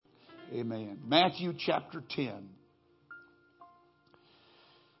Amen. Matthew chapter 10.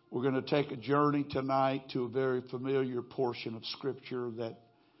 We're going to take a journey tonight to a very familiar portion of Scripture that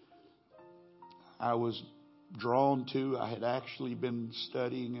I was drawn to. I had actually been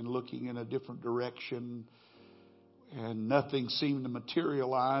studying and looking in a different direction, and nothing seemed to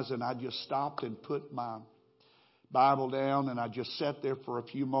materialize, and I just stopped and put my Bible down, and I just sat there for a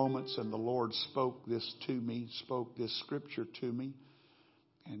few moments, and the Lord spoke this to me, spoke this Scripture to me.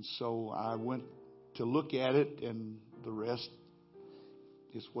 And so I went to look at it, and the rest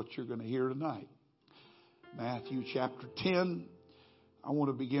is what you're going to hear tonight. Matthew chapter 10. I want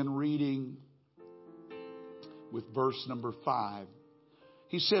to begin reading with verse number 5.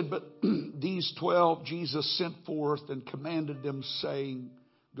 He said, "But these 12 Jesus sent forth and commanded them, saying,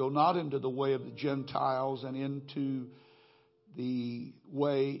 Go not into the way of the Gentiles, and into the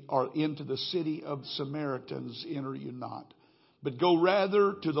way or into the city of Samaritans enter you not. But go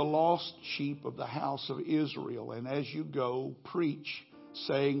rather to the lost sheep of the house of Israel. And as you go, preach,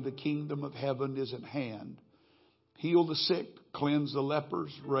 saying, The kingdom of heaven is at hand. Heal the sick, cleanse the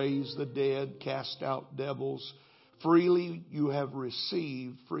lepers, raise the dead, cast out devils. Freely you have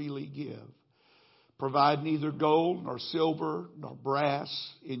received, freely give. Provide neither gold, nor silver, nor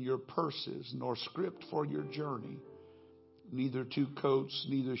brass in your purses, nor scrip for your journey. Neither 2 coats,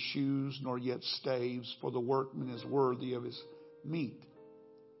 neither shoes, nor yet staves, for the workman is worthy of his meat.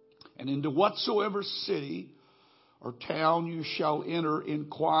 And into whatsoever city or town you shall enter,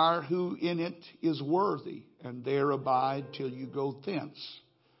 inquire who in it is worthy, and there abide till you go thence.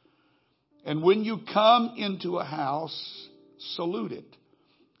 And when you come into a house, salute it.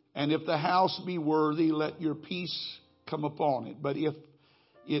 And if the house be worthy, let your peace come upon it. But if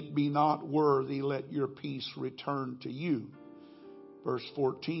it be not worthy, let your peace return to you." Verse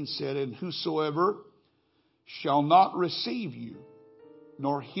 14 said, "And whosoever shall not receive you,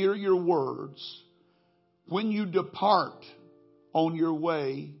 nor hear your words, when you depart on your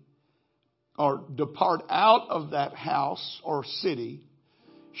way, or depart out of that house or city,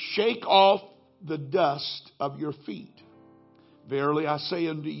 shake off the dust of your feet. Verily I say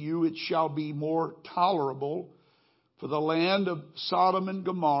unto you, it shall be more tolerable for the land of Sodom and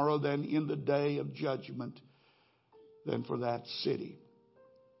Gomorrah than in the day of judgment than for that city."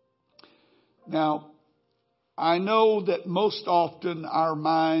 Now, I know that most often our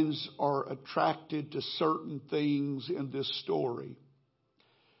minds are attracted to certain things in this story.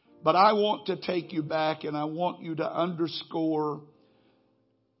 But I want to take you back, and I want you to underscore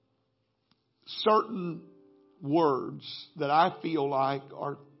certain words that I feel like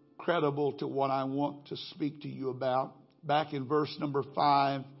are credible to what I want to speak to you about. Back in verse number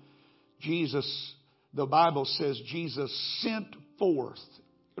 5, the Bible says Jesus sent forth.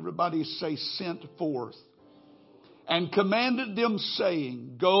 Everybody say sent forth. "And commanded them,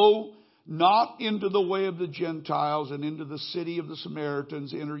 saying, Go not into the way of the Gentiles, and into the city of the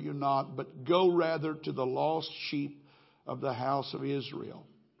Samaritans enter you not, but go rather to the lost sheep of the house of Israel."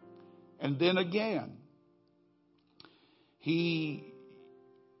 And then again, he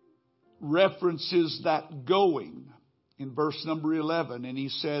references that going in verse number 11. And he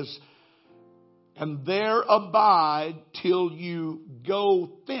says, "And there abide till you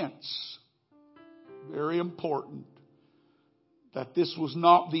go thence." Very important that this was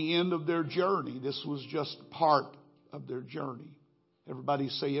not the end of their journey. This was just part of their journey. Everybody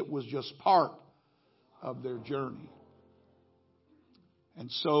say it was just part of their journey.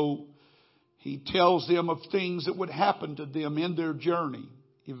 And so he tells them of things that would happen to them in their journey,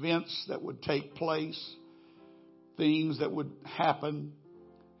 events that would take place, things that would happen.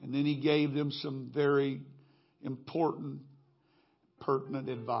 And then he gave them some very important, pertinent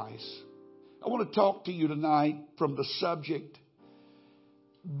advice. I want to talk to you tonight from the subject,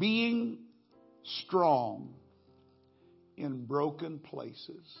 being strong in broken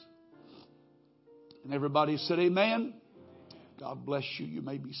places. And everybody said amen. God bless you. You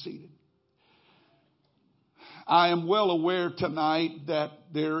may be seated. I am well aware tonight that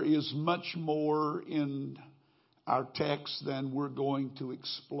there is much more in our text than we're going to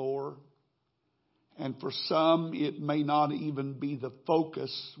explore. And for some, it may not even be the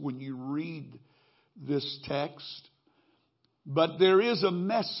focus when you read this text. But there is a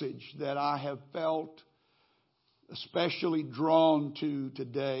message that I have felt especially drawn to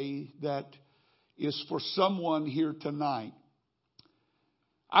today that is for someone here tonight.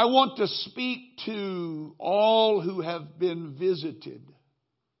 I want to speak to all who have been visited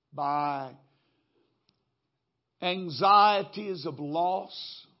by anxieties of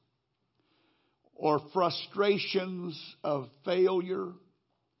loss or frustrations of failure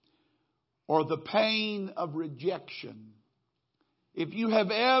or the pain of rejection If you have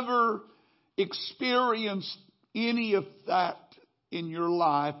ever experienced any of that in your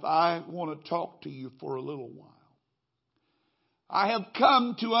life, I want to talk to you for a little while. I have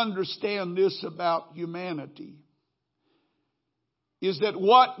come to understand this about humanity, is that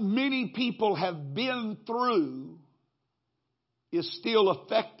what many people have been through is still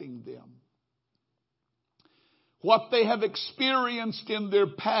affecting them. What they have experienced in their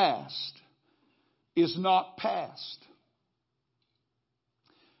past is not past.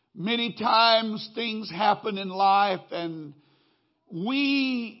 Many times things happen in life and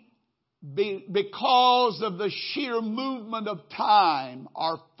we, because of the sheer movement of time,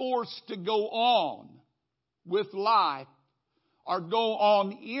 are forced to go on with life, or go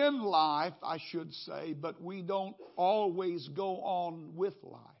on in life, I should say, but we don't always go on with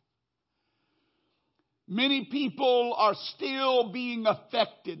life. Many people are still being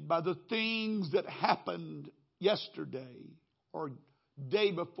affected by the things that happened yesterday or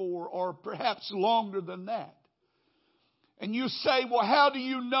day before, or perhaps longer than that. And you say, well, how do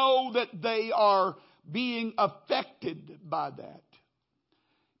you know that they are being affected by that?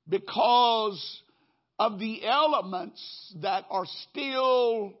 Because of the elements that are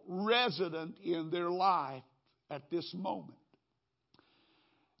still resident in their life at this moment.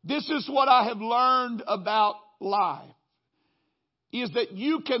 This is what I have learned about life, is that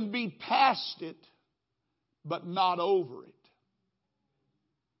you can be past it, but not over it.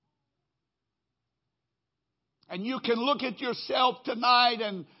 And you can look at yourself tonight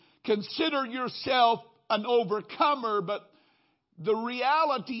and consider yourself an overcomer, but the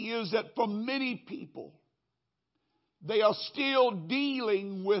reality is that for many people, they are still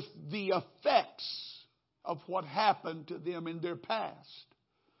dealing with the effects of what happened to them in their past.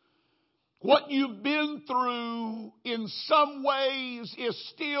 What you've been through in some ways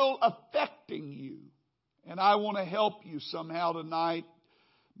is still affecting you. And I want to help you somehow tonight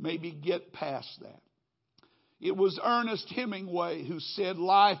maybe get past that. It was Ernest Hemingway who said,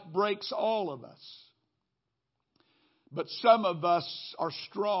 life breaks all of us. But some of us are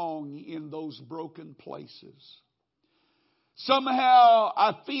strong in those broken places. Somehow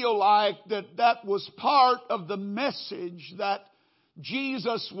I feel like that was part of the message that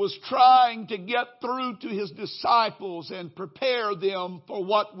Jesus was trying to get through to His disciples and prepare them for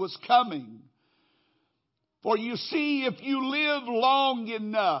what was coming. For you see, if you live long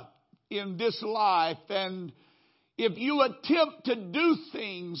enough in this life, and if you attempt to do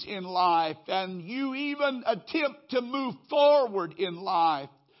things in life, and you even attempt to move forward in life,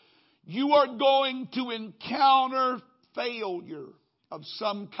 you are going to encounter failure of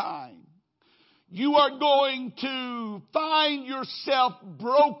some kind. You are going to find yourself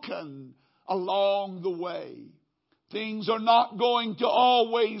broken along the way. Things are not going to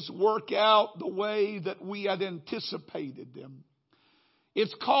always work out the way that we had anticipated them.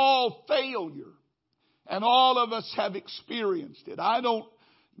 It's called failure. And all of us have experienced it. I don't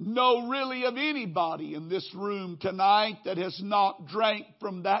know really of anybody in this room tonight that has not drank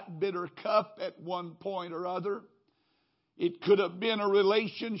from that bitter cup at one point or other. It could have been a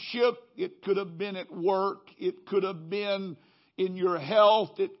relationship. It could have been at work. It could have been in your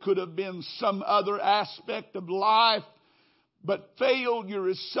health. It could have been some other aspect of life. But failure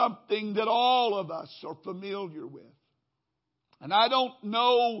is something that all of us are familiar with. And I don't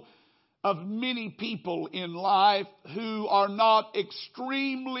know of many people in life who are not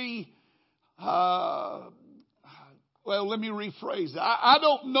extremely, let me rephrase that. I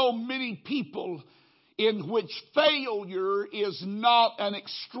don't know many people in which failure is not an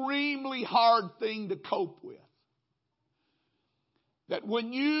extremely hard thing to cope with. That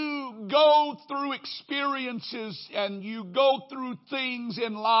when you go through experiences and you go through things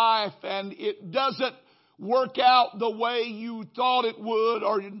in life and it doesn't work out the way you thought it would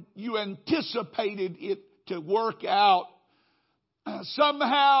or you anticipated it to work out,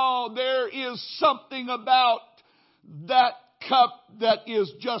 somehow there is something about that cup that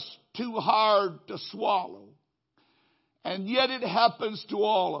is just too hard to swallow. And yet it happens to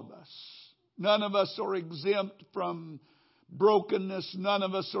all of us. None of us are exempt from brokenness. None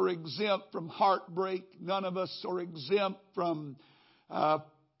of us are exempt from heartbreak. None of us are exempt from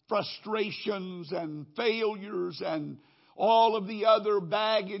frustrations and failures and all of the other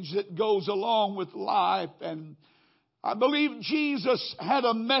baggage that goes along with life. And I believe Jesus had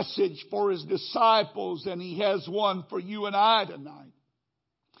a message for His disciples, and He has one for you and I tonight.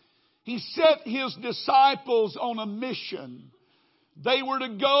 He set His disciples on a mission. They were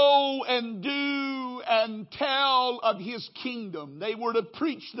to go and do and tell of His kingdom. They were to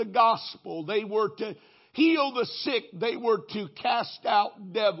preach the gospel. They were to heal the sick. They were to cast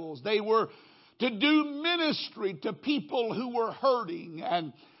out devils. They were to do ministry to people who were hurting.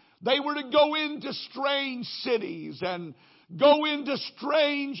 And they were to go into strange cities and go into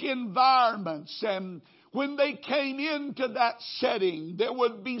strange environments. And when they came into that setting, there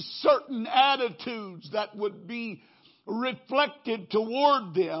would be certain attitudes that would be reflected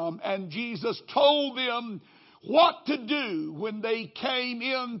toward them. And Jesus told them what to do when they came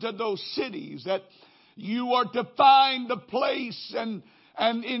into those cities, that you are to find a place and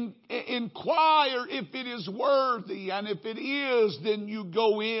inquire if it is worthy. And if it is, then you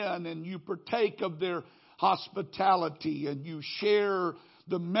go in and you partake of their hospitality and you share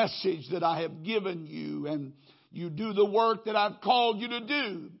the message that I have given you, and you do the work that I've called you to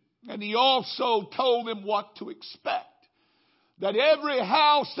do. And he also told them what to expect. That every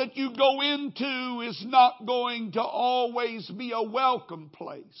house that you go into is not going to always be a welcome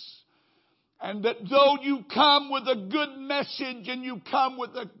place. And that though you come with a good message and you come with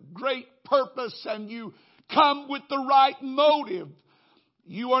a great purpose and you come with the right motive,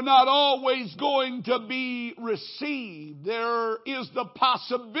 you are not always going to be received. There is the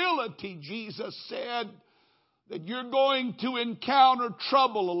possibility, Jesus said, that you're going to encounter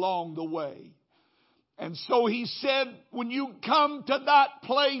trouble along the way. And so he said, when you come to that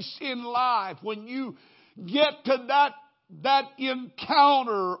place in life, when you get to that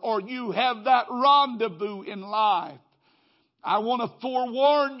encounter or you have that rendezvous in life, I want to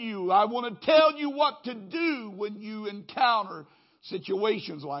forewarn you. I want to tell you what to do when you encounter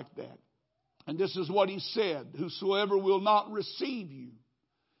situations like that. And this is what he said: whosoever will not receive you,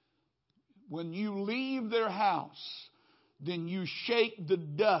 when you leave their house, then you shake the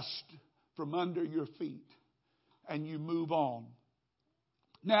dust from under your feet and you move on.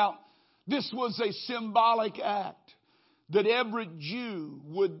 Now, this was a symbolic act that every Jew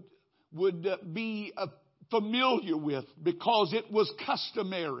would be familiar with, because it was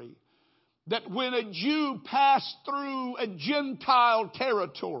customary that when a Jew passed through a Gentile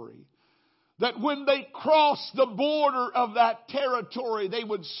territory, that when they crossed the border of that territory, they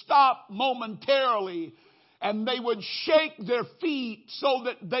would stop momentarily and they would shake their feet so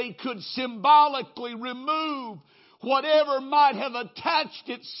that they could symbolically remove whatever might have attached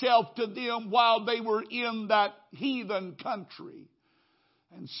itself to them while they were in that heathen country.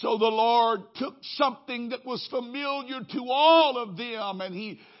 And so the Lord took something that was familiar to all of them and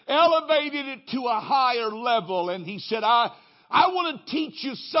he elevated it to a higher level. And he said, I want to teach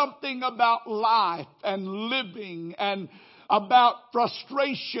you something about life and living and about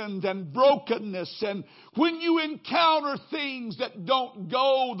frustrations and brokenness. And when you encounter things that don't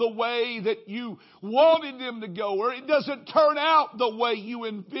go the way that you wanted them to go, or it doesn't turn out the way you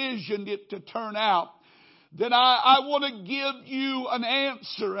envisioned it to turn out, then I want to give you an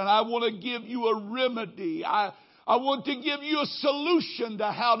answer, and I want to give you a remedy. I want to give you a solution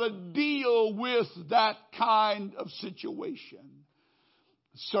to how to deal with that kind of situation.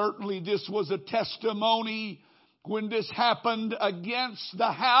 Certainly this was a testimony when this happened against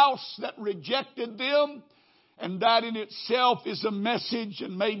the house that rejected them. And that in itself is a message,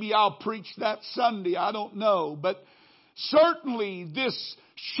 and maybe I'll preach that Sunday, I don't know. But certainly this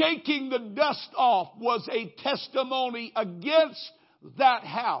shaking the dust off was a testimony against that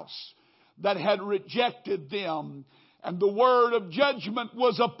house that had rejected them. And the word of judgment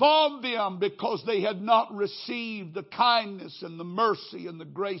was upon them because they had not received the kindness and the mercy and the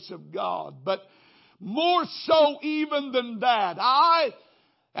grace of God. But more so even than that, I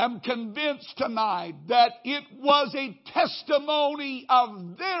am convinced tonight that it was a testimony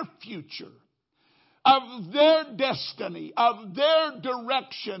of their future, of their destiny, of their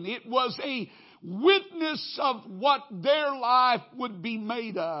direction. It was a witness of what their life would be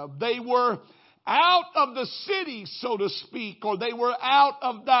made of. They were out of the city, so to speak, or they were out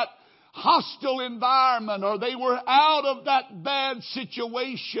of that hostile environment, or they were out of that bad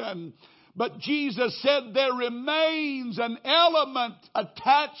situation. But Jesus said there remains an element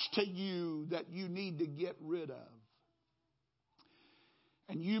attached to you that you need to get rid of.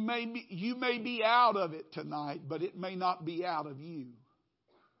 And you may be out of it tonight, but it may not be out of you.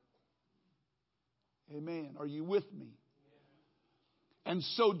 Amen. Are you with me? And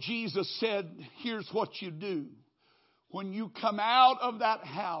so Jesus said, here's what you do. When you come out of that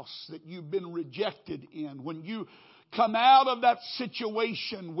house that you've been rejected in, when you come out of that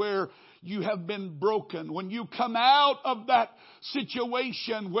situation where you have been broken, when you come out of that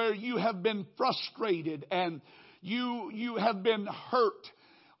situation where you have been frustrated and you have been hurt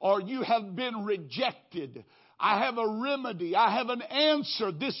or you have been rejected, I have a remedy. I have an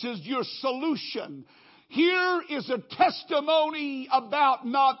answer. This is your solution. Here is a testimony about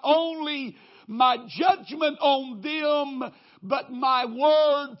not only my judgment on them, but my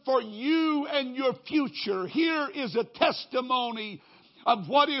word for you and your future. Here is a testimony of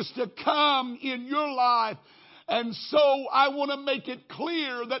what is to come in your life. And so I want to make it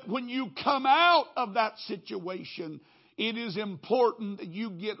clear that when you come out of that situation, it is important that you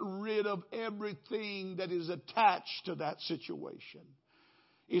get rid of everything that is attached to that situation.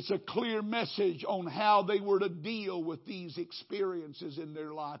 It's a clear message on how they were to deal with these experiences in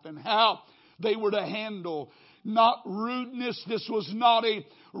their life and how they were to handle not rudeness. This was not a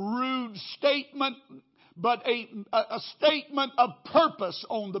rude statement, but a statement of purpose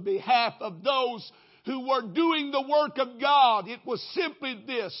on the behalf of those who were doing the work of God. It was simply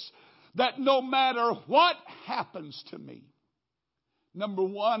this, that no matter what happens to me, number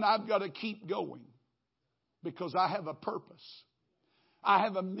one, I've got to keep going because I have a purpose. I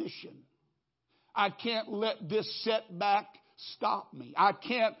have a mission. I can't let this setback stop me. I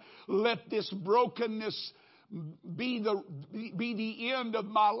can't let this brokenness be the end of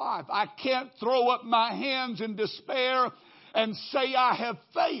my life. I can't throw up my hands in despair and say I have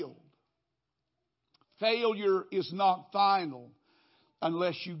failed. Failure is not final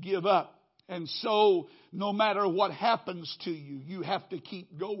unless you give up. And so, no matter what happens to you, you have to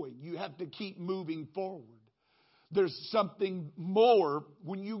keep going. You have to keep moving forward. There's something more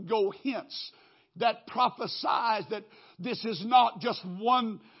when you go hence that prophesies that this is not just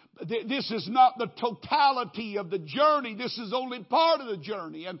one, this is not the totality of the journey. This is only part of the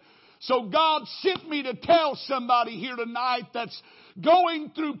journey. And so God sent me to tell somebody here tonight that's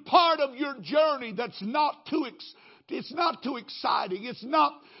going through part of your journey that's not too exciting. It's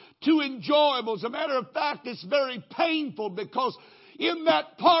not too enjoyable. As a matter of fact, it's very painful because in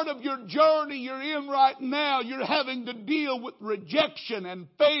that part of your journey you're in right now, you're having to deal with rejection and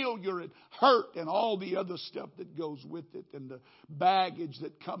failure and hurt and all the other stuff that goes with it and the baggage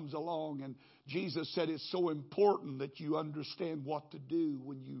that comes along. And Jesus said it's so important that you understand what to do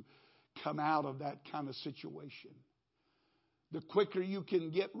when you come out of that kind of situation. The quicker you can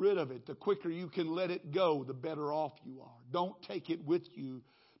get rid of it, the quicker you can let it go, the better off you are. Don't take it with you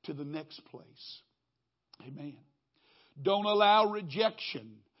to the next place. Amen. Don't allow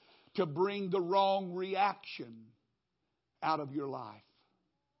rejection to bring the wrong reaction out of your life.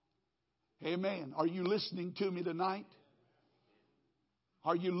 Amen. Are you listening to me tonight?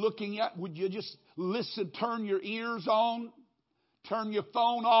 Are you looking at, would you just listen, turn your ears on, turn your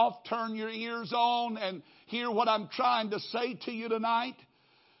phone off, turn your ears on and hear what I'm trying to say to you tonight?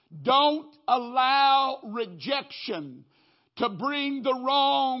 Don't allow rejection to bring the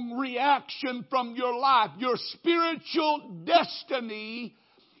wrong reaction from your life. Your spiritual destiny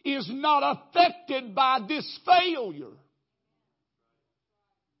is not affected by this failure.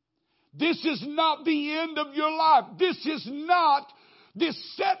 This is not the end of your life. This is not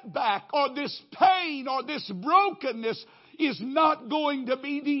this setback or this pain or this brokenness is not going to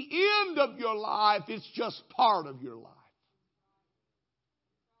be the end of your life. It's just part of your life.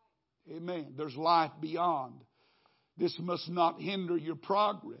 Amen. There's life beyond. This must not hinder your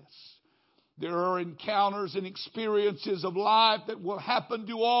progress. There are encounters and experiences of life that will happen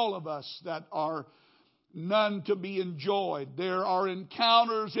to all of us that are none to be enjoyed. There are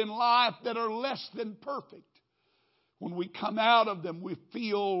encounters in life that are less than perfect. When we come out of them, we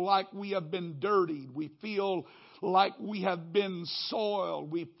feel like we have been dirtied. We feel like we have been soiled.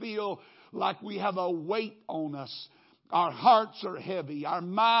 We feel like we have a weight on us. Our hearts are heavy. Our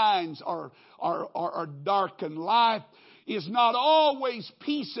minds are darkened. Life is not always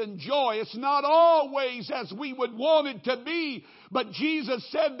peace and joy. It's not always as we would want it to be. But Jesus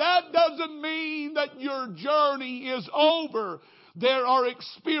said that doesn't mean that your journey is over. There are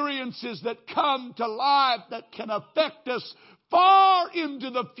experiences that come to life that can affect us far into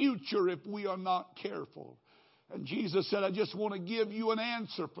the future if we are not careful. And Jesus said, I just want to give you an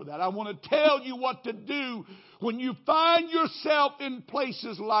answer for that. I want to tell you what to do when you find yourself in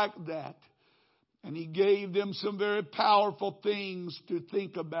places like that. And He gave them some very powerful things to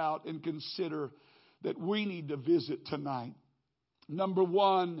think about and consider that we need to visit tonight. Number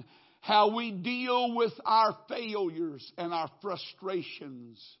one, how we deal with our failures and our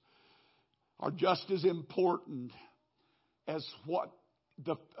frustrations are just as important as what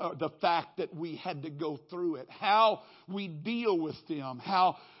the fact that we had to go through it. How we deal with them,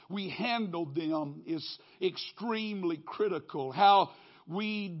 how we handle them is extremely critical. How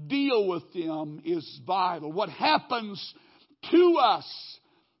we deal with them is vital. What happens to us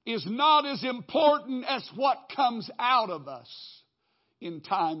is not as important as what comes out of us in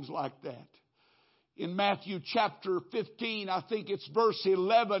times like that. In Matthew chapter 15, I think it's verse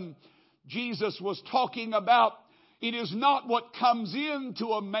 11, Jesus was talking about it is not what comes into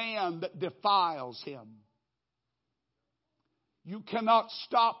a man that defiles him. You cannot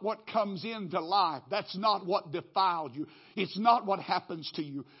stop what comes into life. That's not what defiles you. It's not what happens to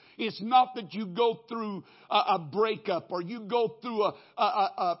you. It's not that you go through a breakup, or you go through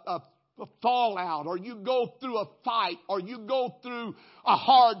a fallout, or you go through a fight, or you go through a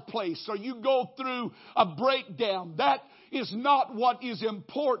hard place, or you go through a breakdown. That is not what is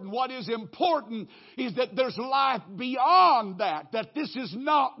important. What is important is that there's life beyond that, that this is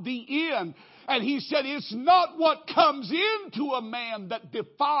not the end. And he said it's not what comes into a man that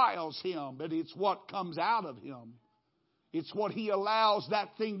defiles him, but it's what comes out of him. It's what he allows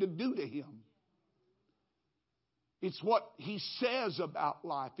that thing to do to him. It's what he says about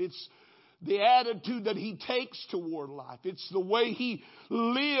life. It's the attitude that he takes toward life. It's the way he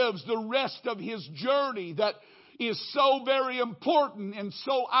lives the rest of his journey that is so very important. And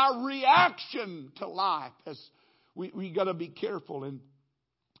so our reaction to life, we got to be careful. And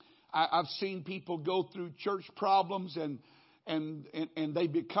I've seen people go through church problems and they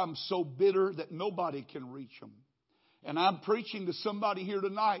become so bitter that nobody can reach them. And I'm preaching to somebody here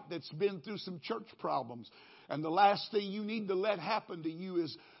tonight that's been through some church problems. And the last thing you need to let happen to you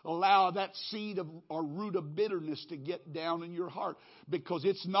is allow that seed or root of bitterness to get down in your heart, because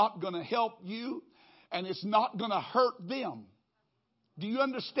it's not going to help you and it's not going to hurt them. Do you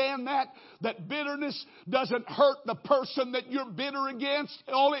understand that? That bitterness doesn't hurt the person that you're bitter against.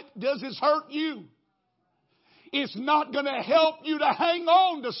 All it does is hurt you. It's not going to help you to hang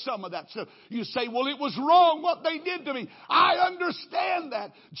on to some of that stuff. You say, well, it was wrong what they did to me. I understand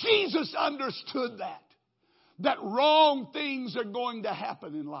that. Jesus understood that. That wrong things are going to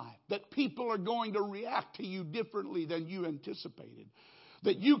happen in life. That people are going to react to you differently than you anticipated.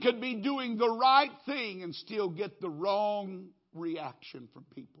 That you could be doing the right thing and still get the wrong reaction from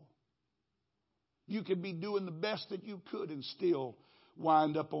people. You could be doing the best that you could and still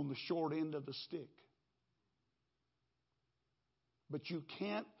wind up on the short end of the stick. But you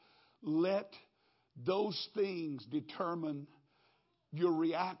can't let those things determine your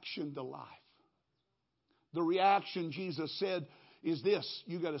reaction to life. The reaction, Jesus said, is this.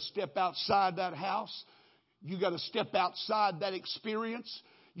 You got to step outside that house. You got to step outside that experience.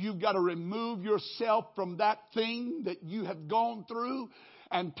 You've got to remove yourself from that thing that you have gone through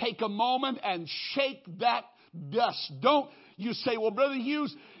and take a moment and shake that dust. Don't you say, well, Brother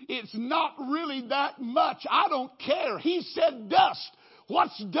Hughes, it's not really that much. I don't care. He said dust.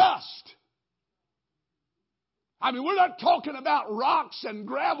 What's dust? I mean, we're not talking about rocks and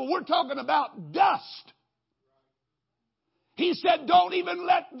gravel. We're talking about dust. He said, don't even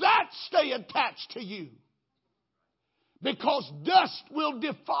let that stay attached to you, because dust will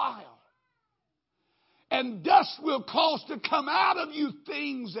defile. And dust will cause to come out of you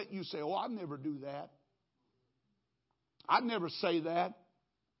things that you say, oh, I'd never do that. I'd never say that.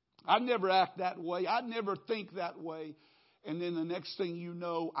 I'd never act that way. I'd never think that way. And then the next thing you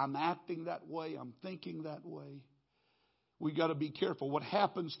know, I'm acting that way. I'm thinking that way. We got to be careful. What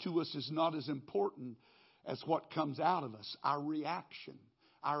happens to us is not as important as what comes out of us. Our reaction,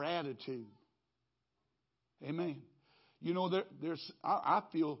 our attitude. Amen. You know, I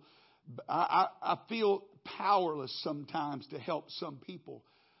feel powerless sometimes to help some people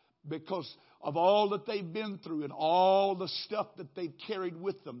because of all that they've been through and all the stuff that they've carried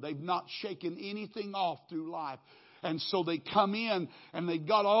with them. They've not shaken anything off through life. And so they come in and they've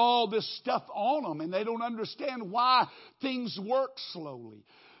got all this stuff on them, and they don't understand why things work slowly,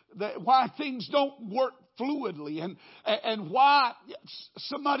 why things don't work fluidly, and why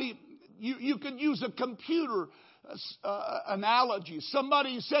somebody, you could use a computer analogy.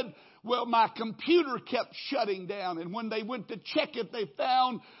 Somebody said, well, my computer kept shutting down, and when they went to check it, they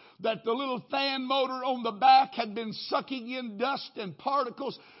found that the little fan motor on the back had been sucking in dust and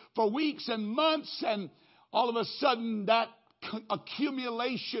particles for weeks and months, and all of a sudden that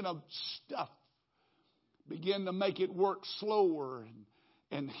accumulation of stuff began to make it work slower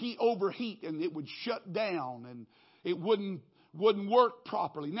and overheat, and it would shut down and it wouldn't work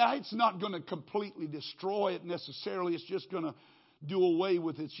properly. Now, it's not going to completely destroy it necessarily. It's just going to do away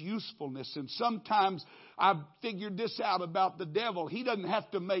with its usefulness. And sometimes I've figured this out about the devil. He doesn't have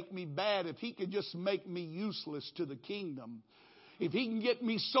to make me bad if he could just make me useless to the kingdom. If he can get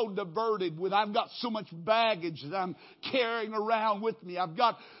me so diverted with, I've got so much baggage that I'm carrying around with me. I've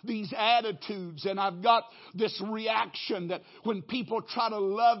got these attitudes and I've got this reaction that when people try to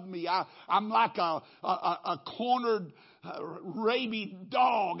love me, I'm like a cornered, rabid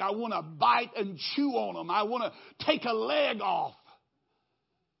dog. I want to bite and chew on them. I want to take a leg off.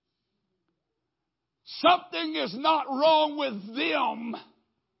 Something is not wrong with them.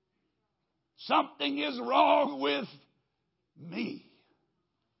 Something is wrong with me.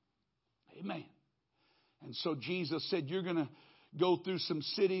 Amen. And so Jesus said, you're going go through some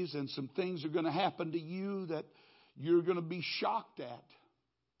cities and some things are going to happen to you that you're going to be shocked at.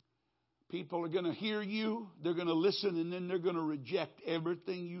 People are going to hear you, they're going to listen, and then they're going to reject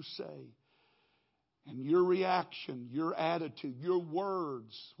everything you say. And your reaction, your attitude, your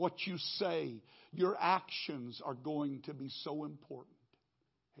words, what you say, your actions are going to be so important.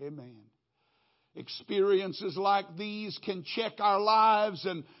 Amen. Experiences like these can check our lives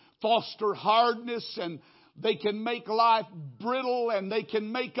and foster hardness, and they can make life brittle, and they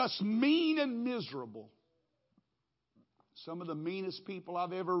can make us mean and miserable. Some of the meanest people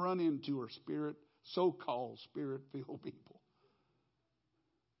I've ever run into are so-called spirit-filled people.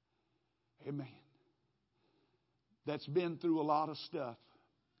 Amen. That's been through a lot of stuff,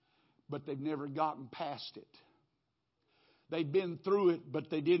 but they've never gotten past it. They've been through it, but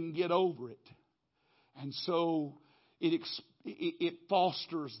they didn't get over it. And so it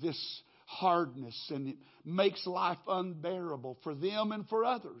fosters this hardness, and it makes life unbearable for them and for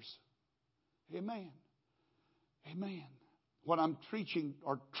others. Amen. Amen. What I'm preaching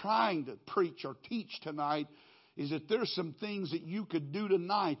or trying to preach or teach tonight is that there's some things that you could do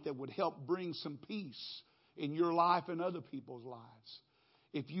tonight that would help bring some peace in your life and other people's lives.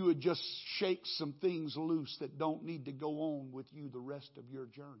 If you would just shake some things loose that don't need to go on with you the rest of your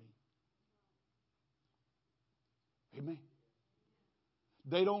journey. Amen.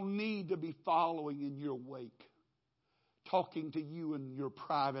 They don't need to be following in your wake, talking to you in your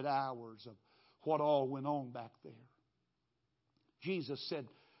private hours of what all went on back there. Jesus said,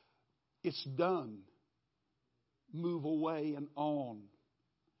 it's done. Move away and on.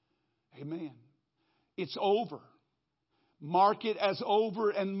 Amen. It's over. Mark it as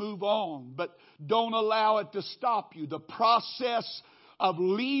over and move on. But don't allow it to stop you. The process of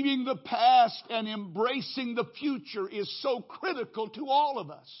leaving the past and embracing the future is so critical to all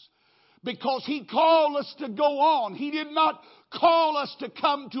of us. Because He called us to go on. He did not call us to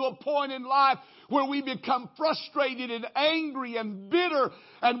come to a point in life where we become frustrated and angry and bitter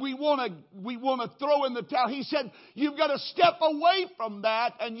and we want to throw in the towel. He said, you've got to step away from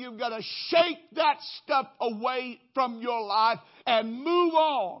that, and you've got to shake that stuff away from your life and move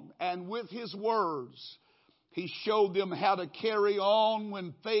on. And with His words, He showed them how to carry on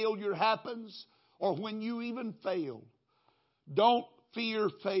when failure happens or when you even fail. Don't fear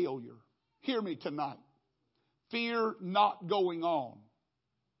failure. Hear me tonight. Fear not going on.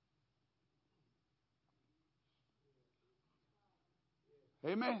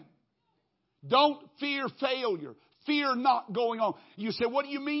 Amen. Don't fear failure. Fear not going on. You say, what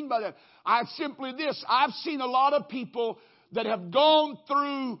do you mean by that? I've seen a lot of people that have gone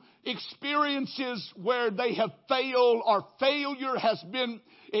through experiences where they have failed, or failure has been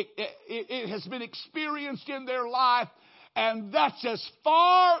experienced in their life, and that's as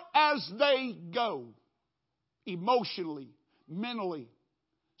far as they go. Emotionally, mentally,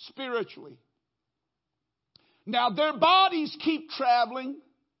 spiritually. Now their bodies keep traveling,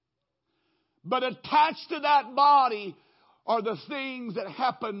 but attached to that body are the things that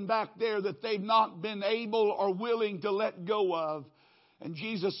happened back there that they've not been able or willing to let go of. And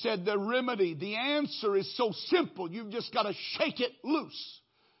Jesus said the remedy, the answer is so simple. You've just got to shake it loose.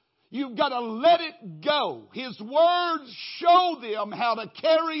 You've got to let it go. His words show them how to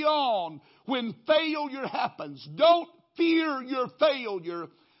carry on when failure happens. Don't fear your failure,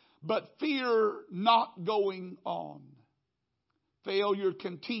 but fear not going on. Failure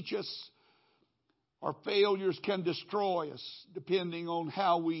can teach us, or failures can destroy us, depending on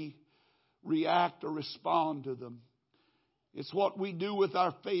how we react or respond to them. It's what we do with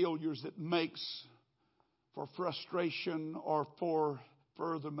our failures that makes for frustration or for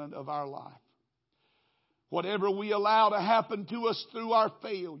furtherment of our life. Whatever we allow to happen to us through our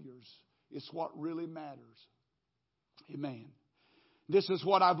failures is what really matters. Amen. This is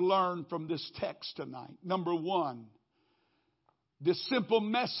what I've learned from this text tonight. Number one, the simple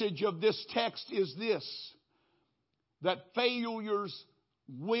message of this text is this: that failures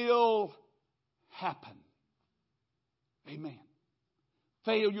will happen. Amen.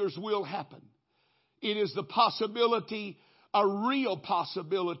 Failures will happen. It is the possibility, a real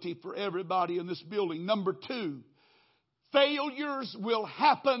possibility for everybody in this building. Number two, failures will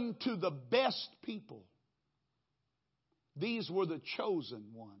happen to the best people. These were the chosen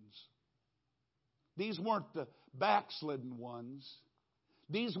ones. These weren't the backslidden ones.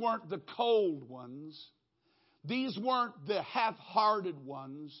 These weren't the cold ones. These weren't the half-hearted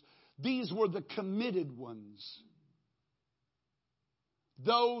ones. These were the committed ones.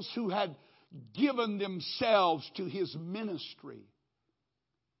 Those who had given themselves to His ministry.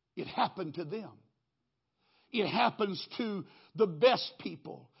 It happened to them. It happens to the best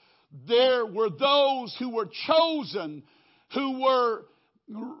people. There were those who were chosen, who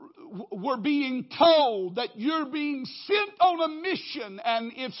were being told that you're being sent on a mission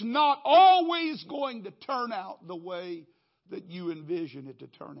and it's not always going to turn out the way that you envision it to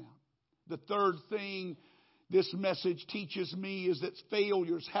turn out. The third thing this message teaches me is that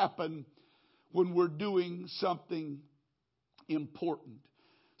failures happen when we're doing something important.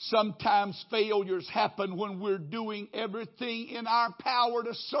 Sometimes failures happen when we're doing everything in our power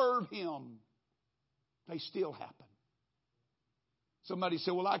to serve Him. They still happen. Somebody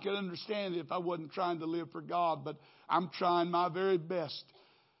said, well, I could understand it if I wasn't trying to live for God, but I'm trying my very best.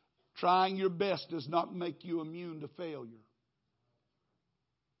 Trying your best does not make you immune to failure.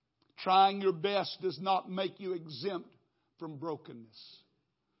 Trying your best does not make you exempt from brokenness.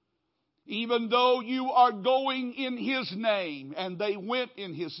 Even though you are going in His name, and they went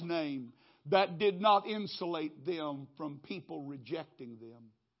in His name, that did not insulate them from people rejecting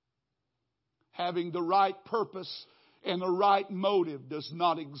them. Having the right purpose and the right motive does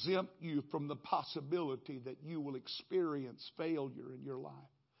not exempt you from the possibility that you will experience failure in your life.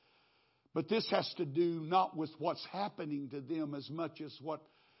 But this has to do not with what's happening to them as much as what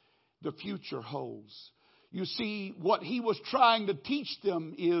the future holds. You see, what He was trying to teach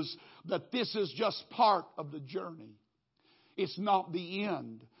them is that this is just part of the journey. It's not the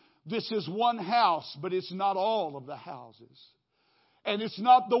end. This is one house, but it's not all of the houses. And it's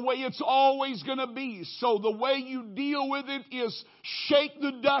not the way it's always going to be. So the way you deal with it is shake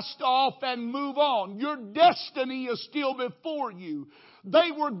the dust off and move on. Your destiny is still before you. They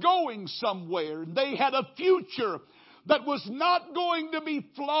were going somewhere. They had a future that was not going to be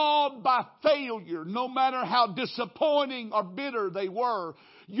flawed by failure, no matter how disappointing or bitter they were.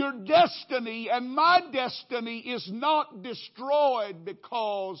 Your destiny and my destiny is not destroyed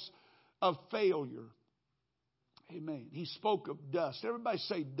because of failure. Amen. He spoke of dust. Everybody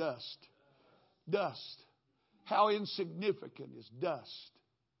say dust. Dust. How insignificant is dust?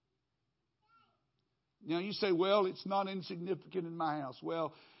 Now you say, well, it's not insignificant in my house.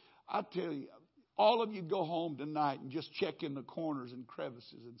 Well, I tell you, all of you go home tonight and just check in the corners and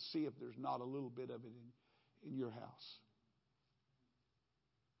crevices and see if there's not a little bit of it in your house.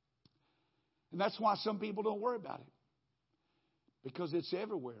 And that's why some people don't worry about it. Because it's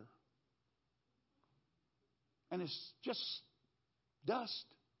everywhere. And it's just dust.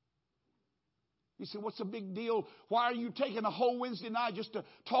 You say, what's the big deal? Why are you taking a whole Wednesday night just to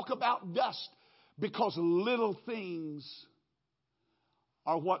talk about dust? Because little things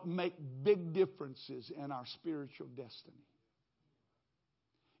are what make big differences in our spiritual destiny.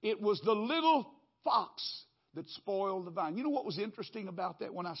 It was the little fox that spoiled the vine. You know what was interesting about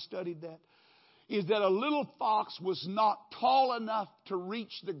that when I studied that? Is that a little fox was not tall enough to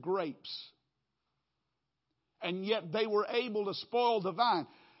reach the grapes. And yet they were able to spoil the vine.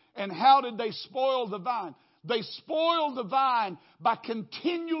 And how did they spoil the vine? They spoiled the vine by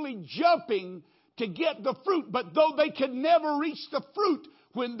continually jumping to get the fruit. But though they could never reach the fruit,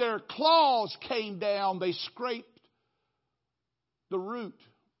 when their claws came down, they scraped the root.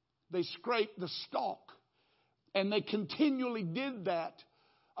 They scraped the stalk. And they continually did that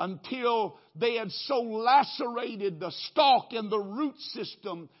until they had so lacerated the stalk and the root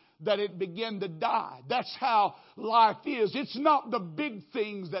system that it began to die. That's how life is. It's not the big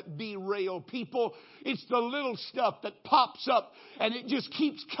things that derail people. It's the little stuff that pops up and it just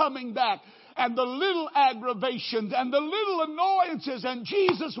keeps coming back. And the little aggravations and the little annoyances. And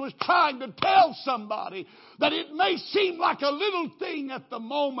Jesus was trying to tell somebody that it may seem like a little thing at the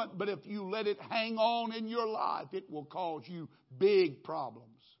moment, but if you let it hang on in your life, it will cause you big problems.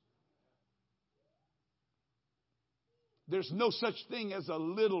 There's no such thing as a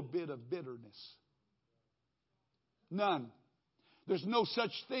little bit of bitterness. None. There's no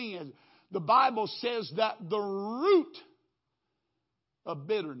such thing as... The Bible says that the root of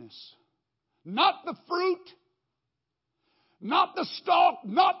bitterness, not the fruit, not the stalk,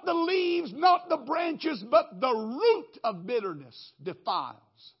 not the leaves, not the branches, but the root of bitterness defiles.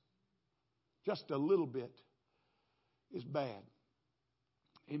 Just a little bit is bad.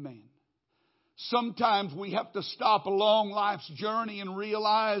 Amen. Sometimes we have to stop along life's journey and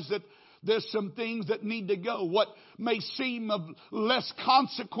realize that there's some things that need to go. What may seem of less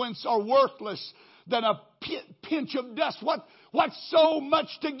consequence or worthless than a pinch of dust. What's so much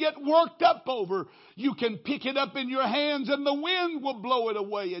to get worked up over? You can pick it up in your hands and the wind will blow it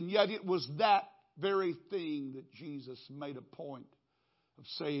away. And yet it was that very thing that Jesus made a point of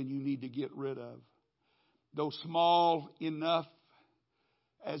saying you need to get rid of. Though small enough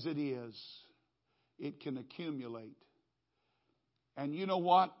as it is, it can accumulate. And you know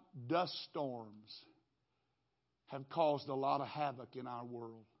what? Dust storms have caused a lot of havoc in our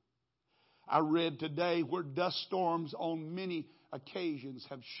world. I read today where dust storms on many occasions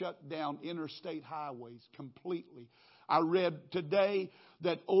have shut down interstate highways completely. I read today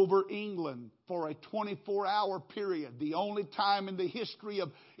that over England, for a 24-hour period, the only time in the history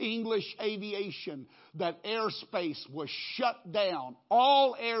of English aviation that airspace was shut down,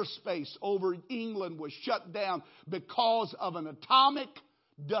 all airspace over England was shut down because of an atomic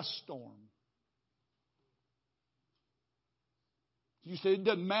dust storm. You say it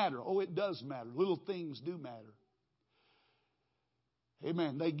doesn't matter. Oh, it does matter. Little things do matter.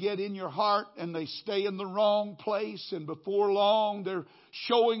 Amen. They get in your heart and they stay in the wrong place, and before long they're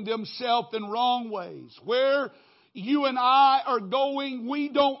showing themselves in wrong ways. Where you and I are going, we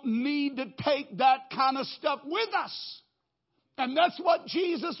don't need to take that kind of stuff with us. And that's what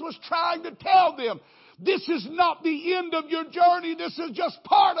Jesus was trying to tell them. This is not the end of your journey. This is just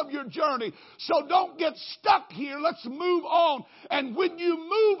part of your journey. So don't get stuck here. Let's move on. And when you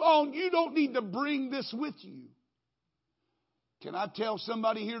move on, you don't need to bring this with you. Can I tell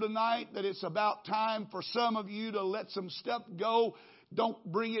somebody here tonight that it's about time for some of you to let some stuff go? Don't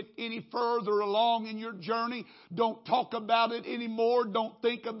bring it any further along in your journey. Don't talk about it anymore. Don't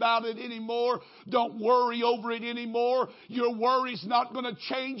think about it anymore. Don't worry over it anymore. Your worry's not going to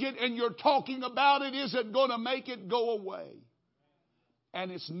change it, and your talking about it isn't going to make it go away. And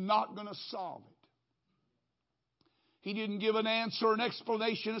it's not going to solve it. He didn't give an answer or an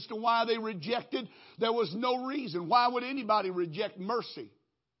explanation as to why they rejected. There was no reason. Why would anybody reject mercy?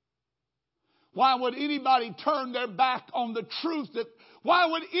 Why would anybody turn their back on the truth? Why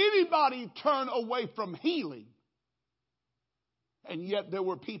would anybody turn away from healing? And yet there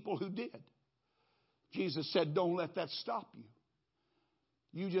were people who did. Jesus said, don't let that stop you.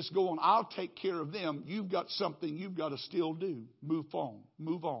 You just go on. I'll take care of them. You've got something you've got to still do. Move on.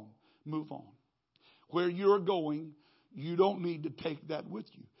 Move on. Move on. Where you're going, you don't need to take that with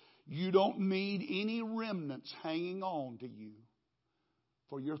you. You don't need any remnants hanging on to you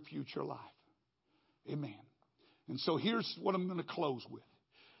for your future life. Amen. And so here's what I'm going to close with.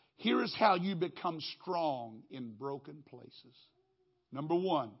 Here is how you become strong in broken places. Number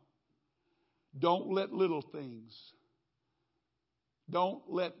one, don't let little things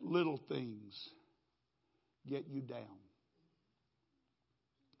get you down.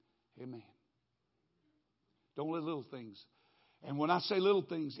 Amen. Don't let little things. And when I say little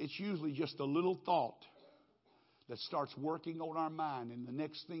things, it's usually just a little thought that starts working on our mind. And the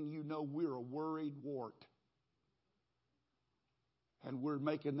next thing you know, we're a worried wart. And we're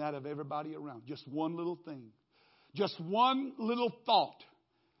making that of everybody around. Just one little thing. Just one little thought.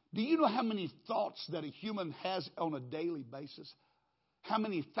 Do you know how many thoughts that a human has on a daily basis? How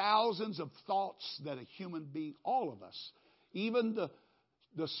many thousands of thoughts that a human being, all of us, even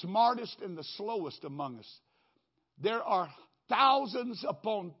the smartest and the slowest among us, there are thousands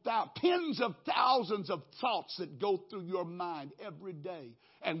upon tens of thousands of thoughts that go through your mind every day.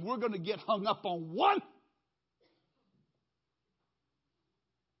 And we're going to get hung up on one.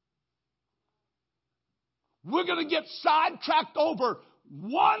 We're going to get sidetracked over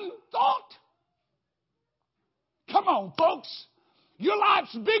one thought. Come on, folks. Your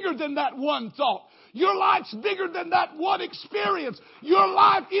life's bigger than that one thought. Your life's bigger than that one experience. Your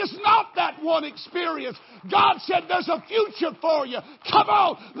life is not that one experience. God said there's a future for you. Come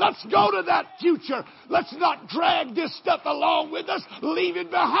on, let's go to that future. Let's not drag this stuff along with us. Leave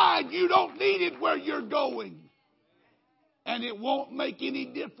it behind. You don't need it where you're going. And it won't make any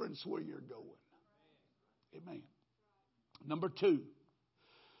difference where you're going. Amen. Number two,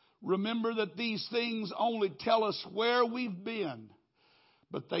 remember that these things only tell us where we've been,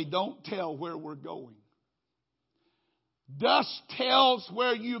 but they don't tell where we're going. Dust tells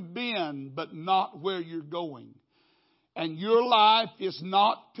where you've been, but not where you're going. And your life is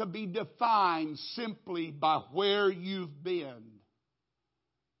not to be defined simply by where you've been,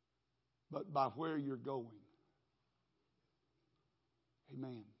 but by where you're going.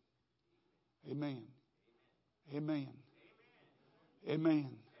 Amen. Amen. Amen. Amen.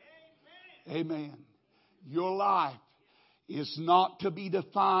 Amen. Your life is not to be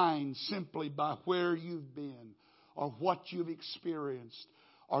defined simply by where you've been or what you've experienced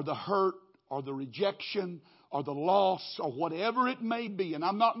or the hurt or the rejection or the loss or whatever it may be. And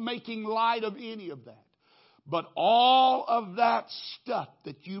I'm not making light of any of that. But all of that stuff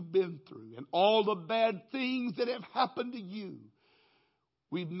that you've been through and all the bad things that have happened to you,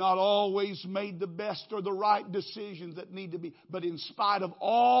 we've not always made the best or the right decisions that need to be. But in spite of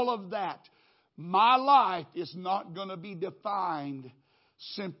all of that, my life is not going to be defined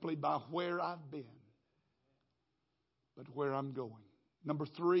simply by where I've been, but where I'm going. Number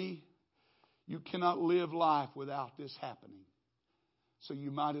three, you cannot live life without this happening. So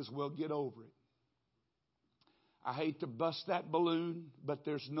you might as well get over it. I hate to bust that balloon, but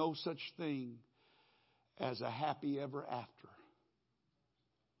there's no such thing as a happy ever after.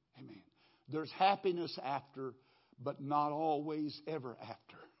 Amen. There's happiness after, but not always ever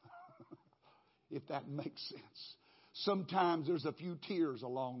after. If that makes sense. Sometimes there's a few tears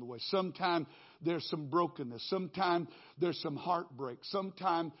along the way. Sometimes there's some brokenness. Sometimes there's some heartbreak.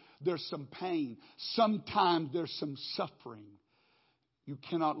 Sometimes there's some pain. Sometimes there's some suffering. You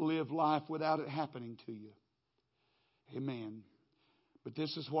cannot live life without it happening to you. Amen. But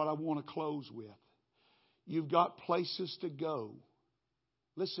this is what I want to close with. You've got places to go.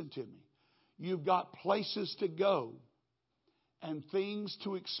 Listen to me. You've got places to go and things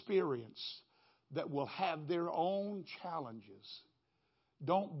to experience that will have their own challenges.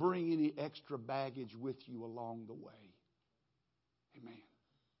 Don't bring any extra baggage with you along the way. Amen.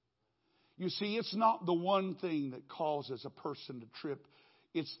 You see, it's not the one thing that causes a person to trip.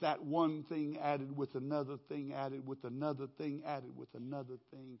 It's that one thing added with another thing, added with another thing, added with another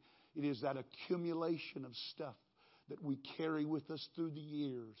thing. It is that accumulation of stuff that we carry with us through the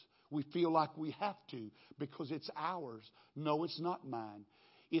years. We feel like we have to because it's ours. No, it's not mine.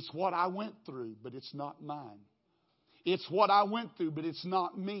 It's what I went through, but it's not mine. It's what I went through, but it's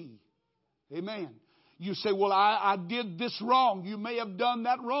not me. Amen. You say, well, I did this wrong. You may have done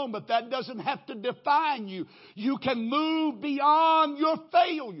that wrong, but that doesn't have to define you. You can move beyond your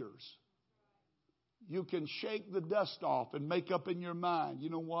failures. You can shake the dust off and make up in your mind, you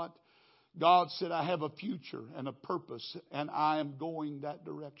know what? God said, I have a future and a purpose, and I am going that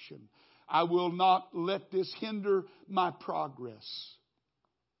direction. I will not let this hinder my progress.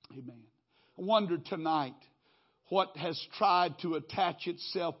 Amen. I wonder tonight what has tried to attach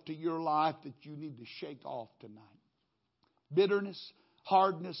itself to your life that you need to shake off tonight. Bitterness,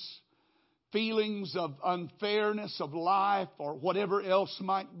 hardness, feelings of unfairness of life, or whatever else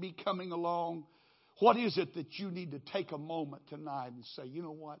might be coming along. What is it that you need to take a moment tonight and say, you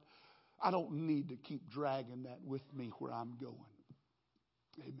know what? I don't need to keep dragging that with me where I'm going.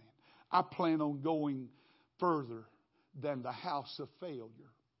 Amen. I plan on going further than the house of failure.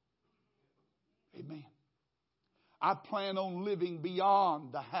 Amen. I plan on living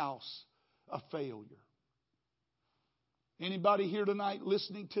beyond the house of failure. Anybody here tonight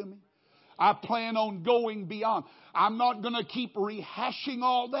listening to me? I plan on going beyond. I'm not going to keep rehashing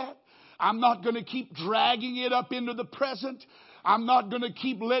all that. I'm not going to keep dragging it up into the present. I'm not going to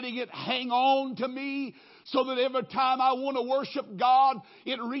keep letting it hang on to me so that every time I want to worship God,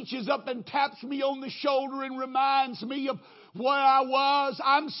 it reaches up and taps me on the shoulder and reminds me of where I was.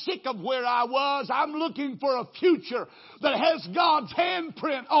 I'm sick of where I was. I'm looking for a future that has God's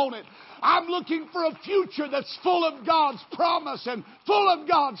handprint on it. I'm looking for a future that's full of God's promise and full of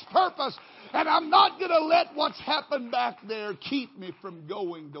God's purpose. And I'm not going to let what's happened back there keep me from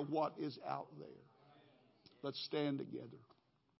going to what is out there. Let's stand together.